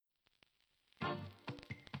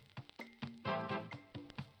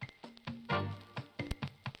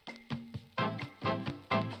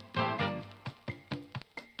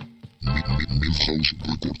Milhouse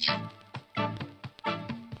Records.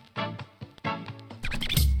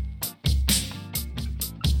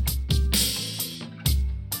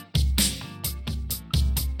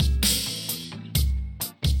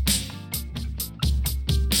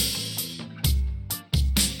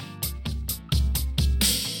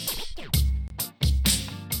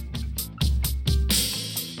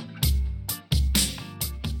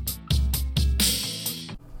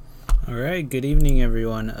 Alright, good evening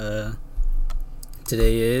everyone.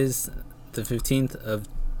 Today is the 15th of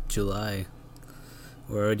July.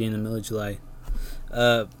 We're already in the middle of July.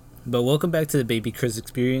 But welcome back to the Baby Chris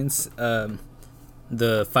Experience.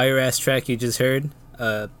 The fire ass track you just heard,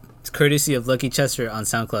 it's courtesy of Lucky Chester on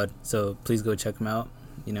SoundCloud. So please go check him out.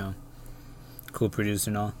 You know, cool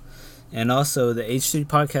producer and all. And also the H3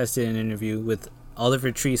 podcast did an interview with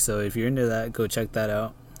Oliver Tree. So if you're into that, go check that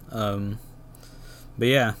out. But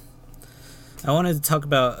yeah. I wanted to talk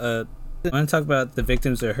about the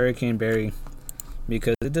victims of Hurricane Barry,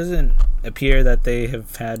 because it doesn't appear that they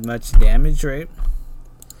have had much damage, right?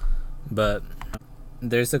 But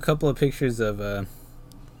there's a couple of pictures of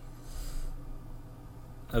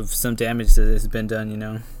some damage that has been done, you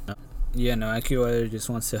know. Yeah, no, AccuWeather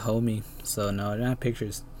just wants to hold me, so no, I don't have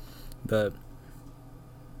pictures. But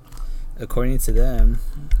according to them,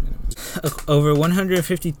 over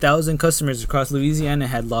 150,000 customers across Louisiana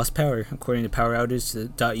had lost power, according to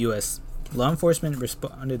PowerOutage.us. Law enforcement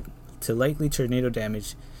responded to likely tornado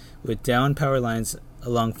damage with downed power lines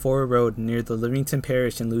along Ford Road near the Livingston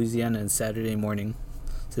Parish in Louisiana on Saturday morning.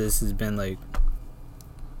 So this has been like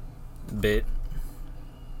a bit,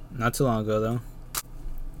 not too long ago though.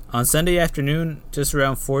 On Sunday afternoon, just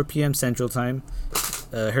around 4 p.m. Central Time,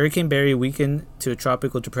 Hurricane Barry weakened to a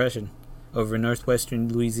tropical depression over northwestern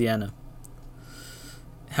Louisiana.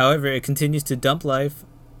 However, it continues to dump life,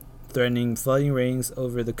 threatening flooding rains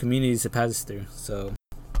over the communities it passes through. So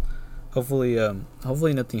hopefully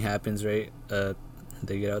nothing happens, right?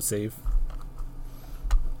 They get out safe.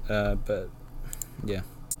 But yeah,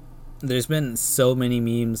 there's been so many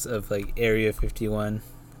memes of like Area 51.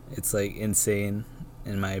 It's like insane,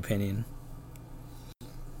 in my opinion.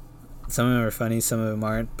 Some of them are funny, some of them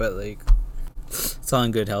aren't, but like, it's all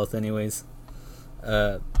in good health anyways.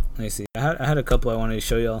 Let me see. I had a couple I wanted to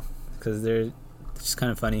show y'all because they're just kind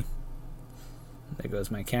of funny. There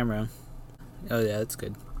goes my camera. Oh yeah, that's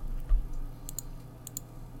good.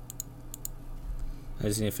 I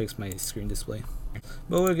just need to fix my screen display.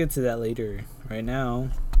 But we'll get to that later. Right now,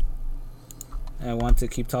 I want to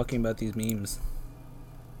keep talking about these memes.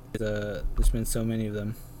 There's been so many of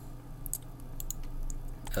them.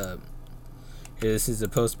 This is a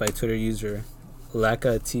post by Twitter user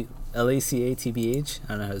LACATBH. I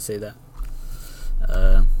don't know how to say that.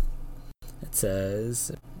 It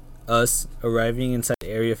says us arriving inside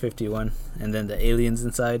Area 51 and then the aliens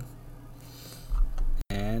inside,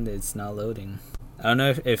 and it's not loading. I don't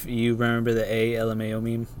know if you remember the LMAO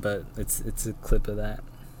meme, but it's a clip of that.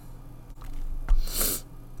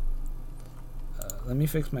 Let me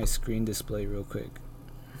fix my screen display real quick.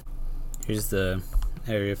 Here's the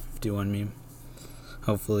Area 51 meme.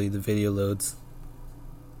 Hopefully the video loads.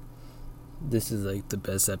 This is like the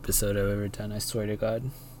best episode I've ever done, I swear to God.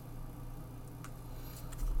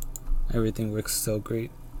 Everything works so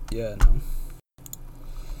great. Yeah, no.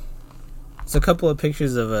 It's a couple of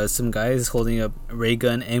pictures of some guys holding up ray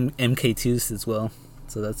gun MK2s as well.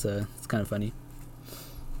 So that's it's kind of funny.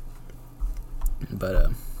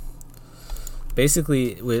 But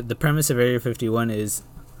basically, with the premise of Area 51 is,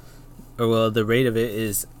 or well, the rate of it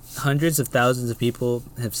is, hundreds of thousands of people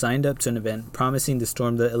have signed up to an event promising to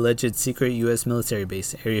storm the alleged secret U.S. military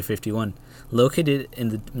base, Area 51, located in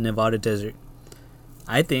the Nevada desert.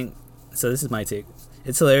 I think, so this is my take,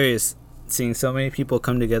 it's hilarious seeing so many people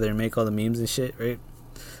come together and make all the memes and shit, right?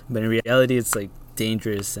 But in reality, it's like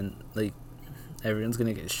dangerous and like everyone's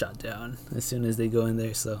gonna get shot down as soon as they go in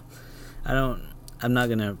there. So I'm not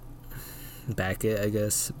gonna back it, I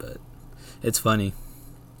guess, but it's funny.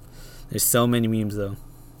 There's so many memes though.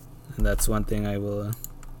 And that's one thing I will...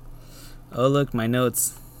 Oh, look, my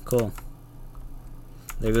notes. Cool.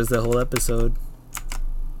 There goes the whole episode.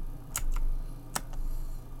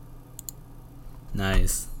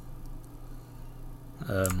 Nice.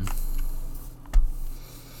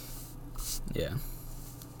 Yeah.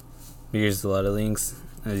 Here's a lot of links,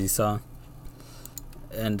 as you saw.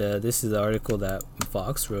 And this is the article that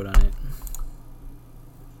Vox wrote on it.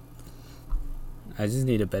 I just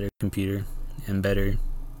need a better computer and better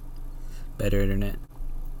internet.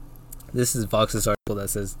 This is Vox's article that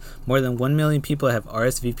says more than 1 million people have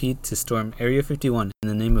RSVP'd to storm Area 51 in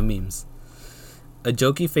the name of memes. A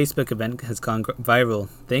jokey Facebook event has gone viral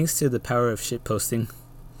thanks to the power of shitposting.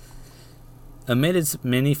 Amid its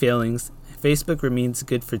many failings, Facebook remains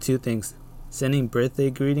good for two things: sending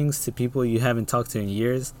birthday greetings to people you haven't talked to in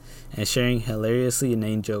years, and sharing hilariously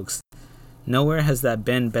inane jokes. Nowhere has that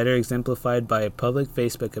been better exemplified by a public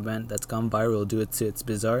Facebook event that's gone viral due to its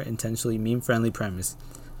bizarre, intentionally meme-friendly premise.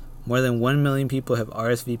 More than 1 million people have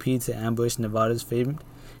RSVP'd to ambush Nevada's famed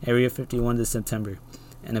Area 51 this September.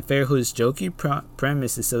 An affair whose jokey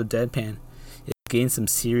premise is so deadpan, it gained some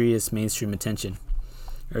serious mainstream attention.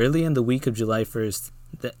 Early in the week of July 1st,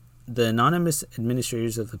 the anonymous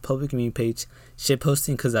administrators of the public meme page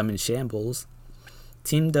Shitposting 'Cause I'm in Shambles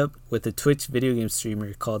teamed up with a Twitch video game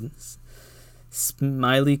streamer called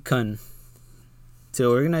Smiley Kun to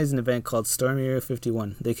organize an event called Storm Area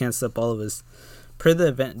 51. They can't stop all of us. Per the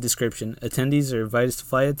event description, attendees are invited to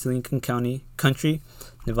fly to Lincoln Country,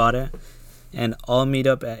 Nevada, and all meet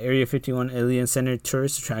up at Area 51 Alien Center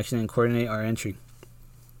tourist attraction and coordinate our entry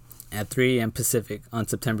at 3 a.m. Pacific on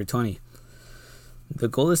September 20. The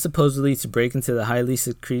goal is supposedly to break into the highly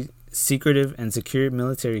secretive and secure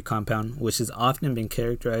military compound, which has often been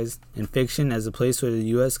characterized in fiction as a place where the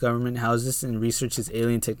U.S. government houses and researches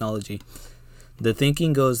alien technology. The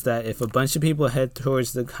thinking goes that if a bunch of people head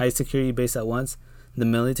towards the high security base at once, the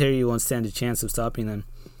military won't stand a chance of stopping them.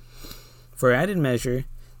 For added measure,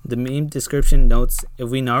 the meme description notes, "If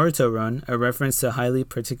we Naruto run," a reference to a highly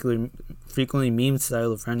frequently memed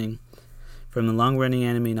style of running from the long-running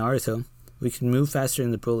anime Naruto, "we can move faster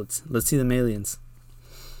than the bullets. Let's see them aliens."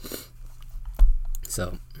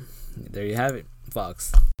 So, there you have it,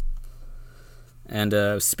 Fox. And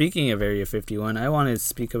speaking of Area 51, I wanted to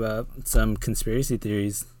speak about some conspiracy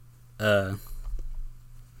theories.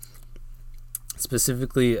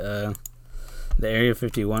 Specifically, the Area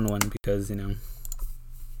 51 one, because,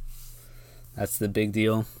 that's the big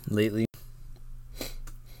deal lately.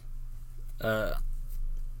 So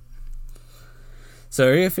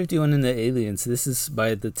Area 51 and the aliens. This is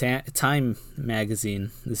by the Time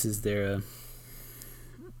magazine. This is their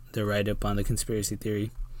write-up on the conspiracy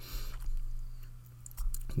theory.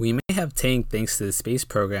 "We may have tanked thanks to the space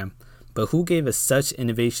program, but who gave us such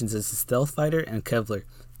innovations as the stealth fighter and Kevlar?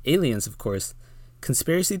 Aliens, of course.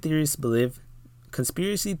 Conspiracy theorists believe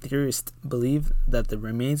that the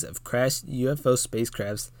remains of crashed UFO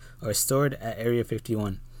spacecrafts are stored at Area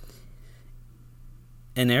 51,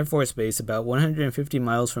 an Air Force base about 150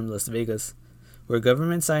 miles from Las Vegas, where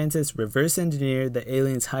government scientists reverse engineered the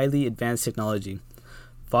aliens' highly advanced technology.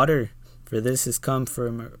 Fodder for this has come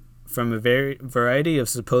from a variety of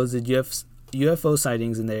supposed UFO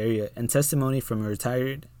sightings in the area and testimony from a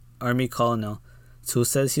retired Army colonel who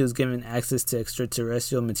says he was given access to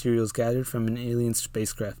extraterrestrial materials gathered from an alien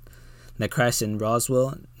spacecraft that crashed in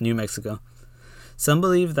Roswell, New Mexico. Some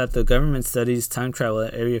believe that the government studies time travel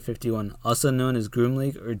at Area 51, also known as Groom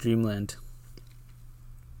Lake or Dreamland.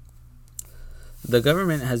 The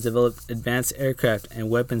government has developed advanced aircraft and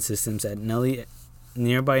weapon systems at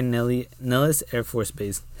nearby Nellis Air Force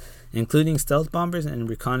Base, including stealth bombers and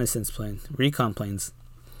recon planes.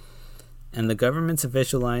 And the government's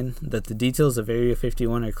official line that the details of Area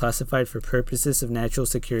 51 are classified for purposes of national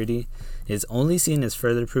security is only seen as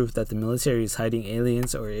further proof that the military is hiding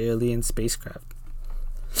aliens or alien spacecraft.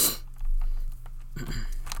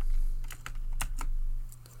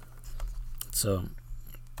 So,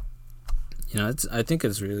 I think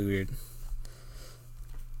it's really weird.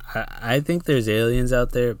 I think there's aliens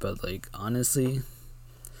out there, but honestly,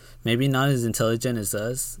 maybe not as intelligent as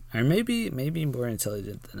us, or maybe more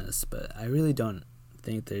intelligent than us, but I really don't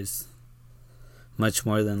think there's much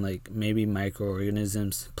more than maybe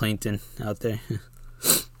microorganisms, plankton out there.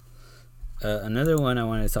 Another one I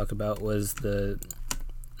wanted to talk about was the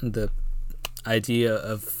idea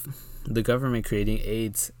of the government creating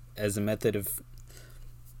AIDS as a method of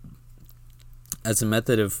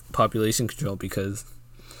population control, because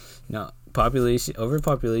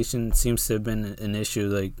overpopulation seems to have been an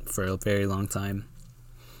issue for a very long time.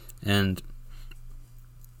 And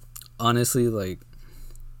honestly,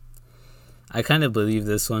 I kind of believe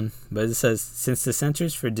this one, but it says, since the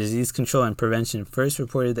Centers for Disease Control and Prevention first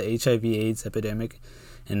reported the HIV/AIDS epidemic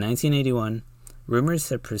in 1981, rumors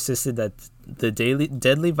have persisted that the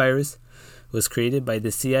deadly virus was created by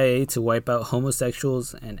the CIA to wipe out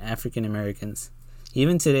homosexuals and African Americans.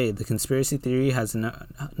 Even today, the conspiracy theory has a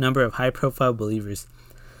number of high-profile believers.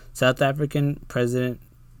 South African President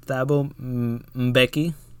Thabo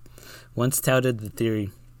Mbeki once touted the theory,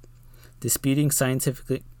 disputing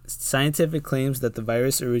scientific claims that the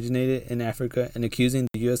virus originated in Africa and accusing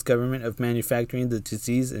the U.S. government of manufacturing the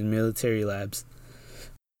disease in military labs.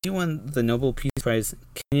 He won the Nobel Peace Prize.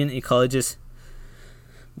 Kenyan ecologist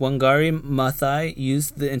Wangari Maathai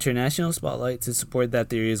used the international spotlight to support that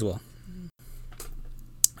theory as well.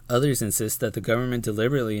 Others insist that the government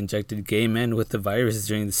deliberately injected gay men with the virus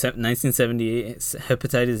during the 1978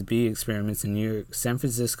 hepatitis B experiments in New York, San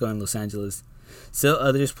Francisco, and Los Angeles. Still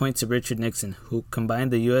others point to Richard Nixon, who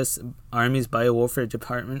combined the U.S. Army's Biowarfare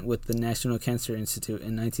Department with the National Cancer Institute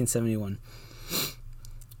in 1971.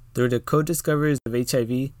 Through the co-discoverers of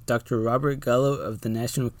HIV, Dr. Robert Gallo of the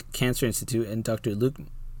National Cancer Institute and Dr. Luc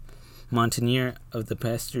Montagnier of the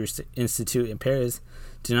Pasteur Institute in Paris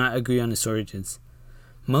do not agree on its origins.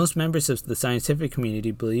 Most members of the scientific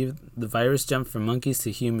community believe the virus jumped from monkeys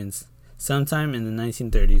to humans sometime in the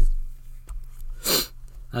 1930s.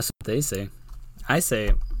 That's what they say. I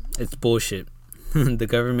say it's bullshit. The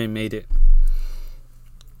government made it.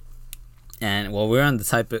 And while we're on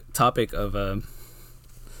the topic of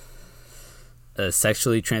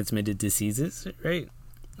sexually transmitted diseases, right?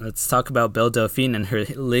 Let's talk about Belle Delphine and her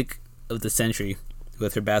lick of the century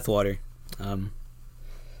with her bathwater.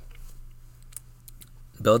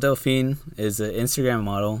 Belle Delphine is an Instagram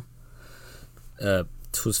model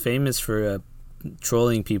who's famous for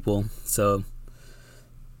trolling people. So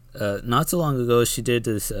not too long ago, she did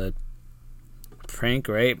this prank,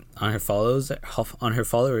 right, on her followers,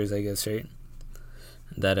 I guess, right?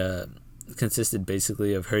 That consisted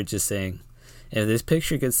basically of her just saying, if this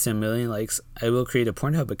picture gets to 1 million likes, I will create a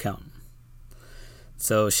Pornhub account.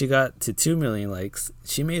 So she got to 2 million likes.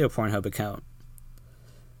 She made a Pornhub account.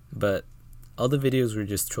 But all the videos were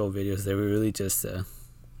just troll videos. They were really just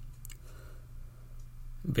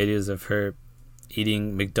videos of her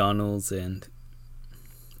eating McDonald's and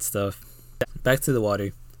stuff. Back to the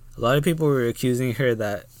water. A lot of people were accusing her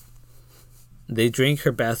that they drink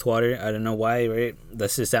her bath water. I don't know why, right?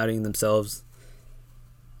 That's just outing themselves.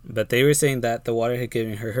 But they were saying that the water had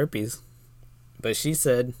given her herpes. But she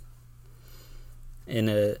said in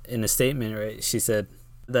a statement, right? She said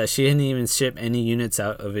that she hadn't even shipped any units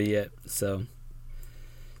out of it yet. So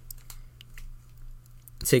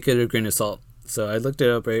take it with a grain of salt. So I looked it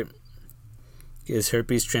up, right? Is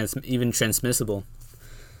herpes even transmissible?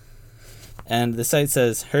 And the site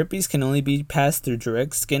says herpes can only be passed through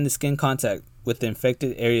direct skin-to-skin contact with the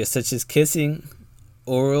infected areas, such as kissing,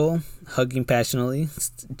 oral, hugging passionately,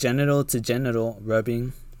 genital-to-genital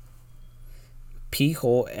rubbing, pee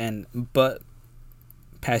hole, and butt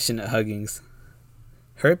passionate huggings.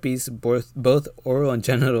 Herpes, both oral and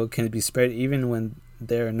genital, can be spread even when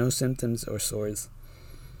there are no symptoms or sores.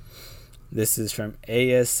 This is from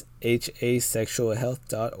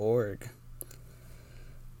ashasexualhealth.org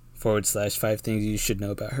 /5 things you should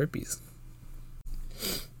know about herpes.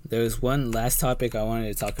 There was one last topic I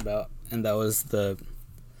wanted to talk about, and that was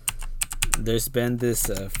there's been this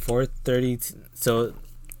 430. So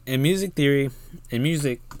in music theory,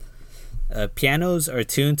 pianos are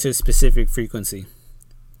tuned to a specific frequency.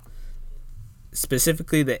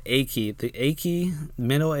 Specifically the A key. The A key,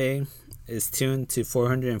 middle A, is tuned to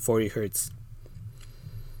 440 hertz.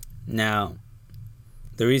 Now,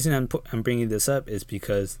 the reason I'm bringing this up is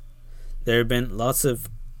because there have been lots of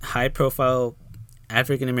high-profile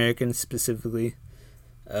African Americans, specifically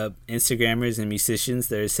Instagrammers and musicians,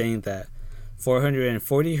 that are saying that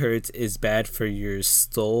 440 hertz is bad for your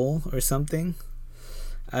soul or something.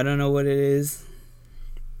 I don't know what it is.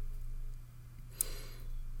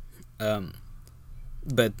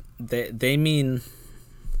 But they mean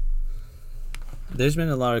there's been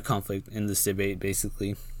a lot of conflict in this debate,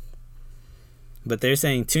 basically. But they're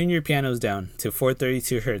saying tune your pianos down to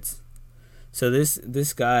 432 hertz. So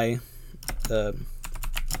this guy, I'm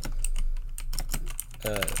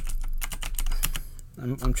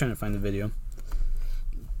trying to find the video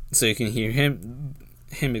so you can hear him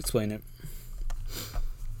explain it.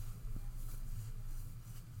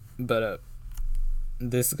 But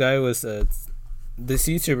this guy was this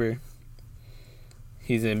YouTuber.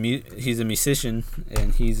 He's a musician,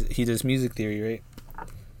 and he does music theory, right?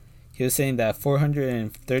 He was saying that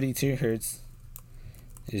 432 hertz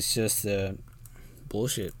is just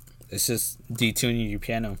bullshit. It's just detuning your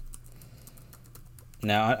piano.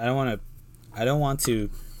 Now I don't want to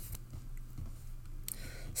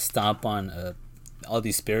stomp on all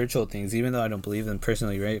these spiritual things, even though I don't believe them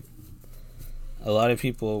personally, right? A lot of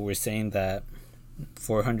people were saying that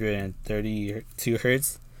 432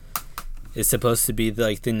 hertz is supposed to be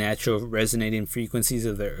like the natural resonating frequencies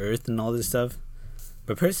of the earth and all this stuff.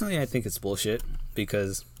 But personally, I think it's bullshit,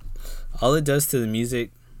 because all it does to the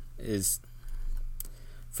music is,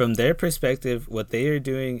 from their perspective, what they are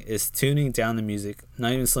doing is tuning down the music,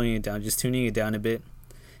 not even slowing it down, just tuning it down a bit.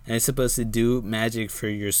 And it's supposed to do magic for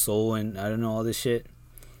your soul and I don't know, all this shit.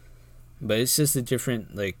 But it's just a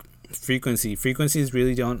different frequencies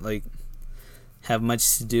really don't like have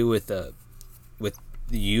much to do with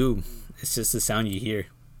you. It's just the sound you hear.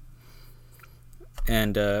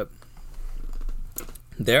 And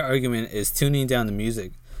their argument is tuning down the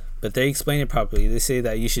music, but they explain it properly. They say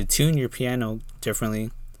that you should tune your piano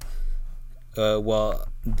differently, while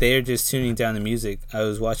they're just tuning down the music. I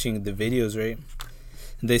was watching the videos, right?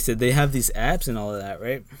 And they said they have these apps and all of that,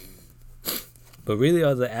 right? But really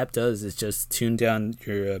all the app does is just tune down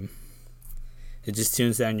your it just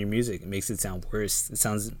tunes down your music. It makes it sound worse. It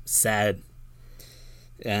sounds sad.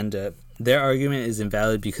 And their argument is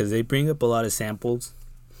invalid because they bring up a lot of samples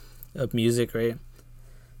of music, right,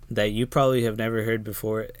 that you probably have never heard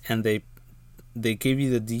before, and they give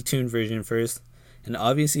you the detuned version first. And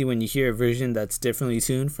obviously when you hear a version that's differently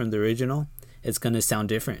tuned from the original, it's going to sound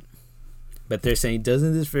different. But they're saying,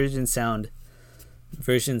 doesn't this version sound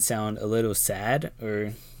a little sad,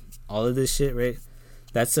 or all of this shit, right?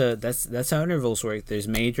 That's how intervals work. There's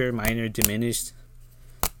major, minor, diminished,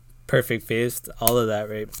 perfect fifth, all of that,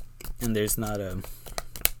 right? And there's not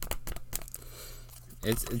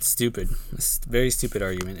it's stupid. It's a very stupid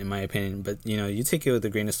argument in my opinion, but you take it with a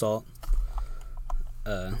grain of salt.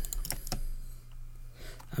 I'm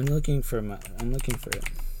looking for it.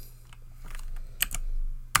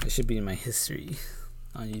 It should be in my history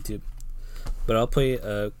on YouTube. But I'll play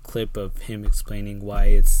a clip of him explaining why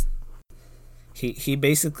it's he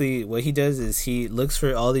basically, what he does is he looks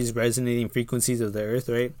for all these resonating frequencies of the earth,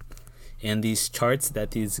 right? And these charts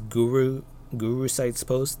that these guru sites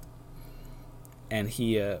post, and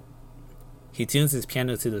he tunes his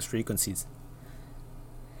piano to those frequencies.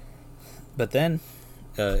 But then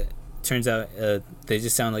turns out they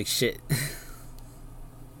just sound like shit.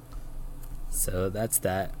 So that's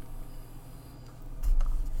that.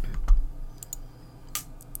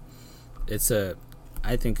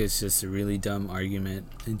 I think it's just a really dumb argument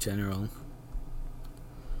in general.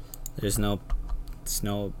 There's no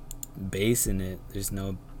bass in it. There's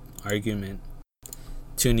no argument.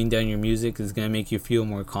 Tuning down your music is gonna make you feel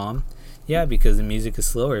more calm. Yeah, because the music is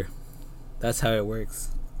slower. That's how it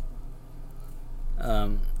works.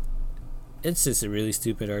 It's just a really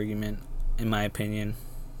stupid argument, in my opinion.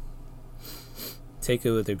 Take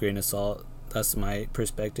it with a grain of salt. That's my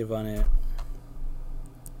perspective on it.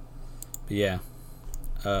 But yeah.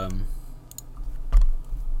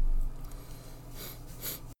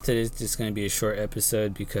 Today's just gonna be a short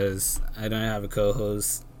episode because I don't have a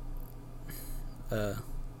co-host.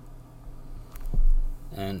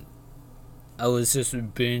 And I was just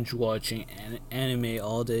binge watching anime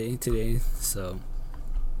all day today, so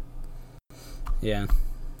yeah.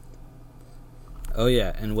 Oh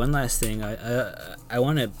yeah, and one last thing, I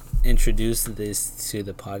want to introduce this to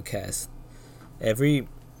the podcast. Every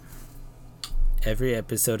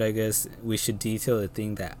episode, I guess we should detail a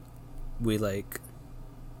thing that we like.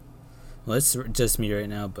 Well, it's just me right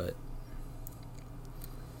now, but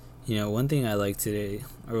one thing I like today,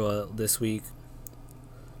 or this week,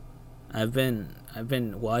 I've been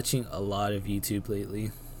watching a lot of YouTube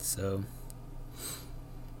lately, so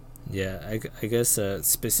yeah, I guess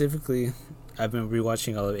specifically I've been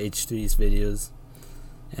rewatching all of H3's videos,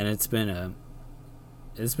 and it's been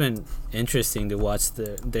interesting to watch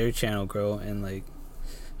their channel grow and like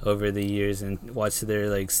over the years, and watch their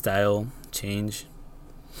like style change.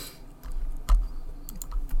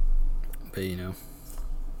 But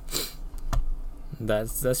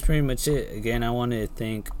that's pretty much it. Again, I want to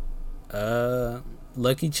thank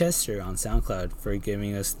Lucky Chester on SoundCloud for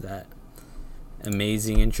giving us that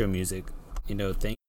amazing intro music. Thank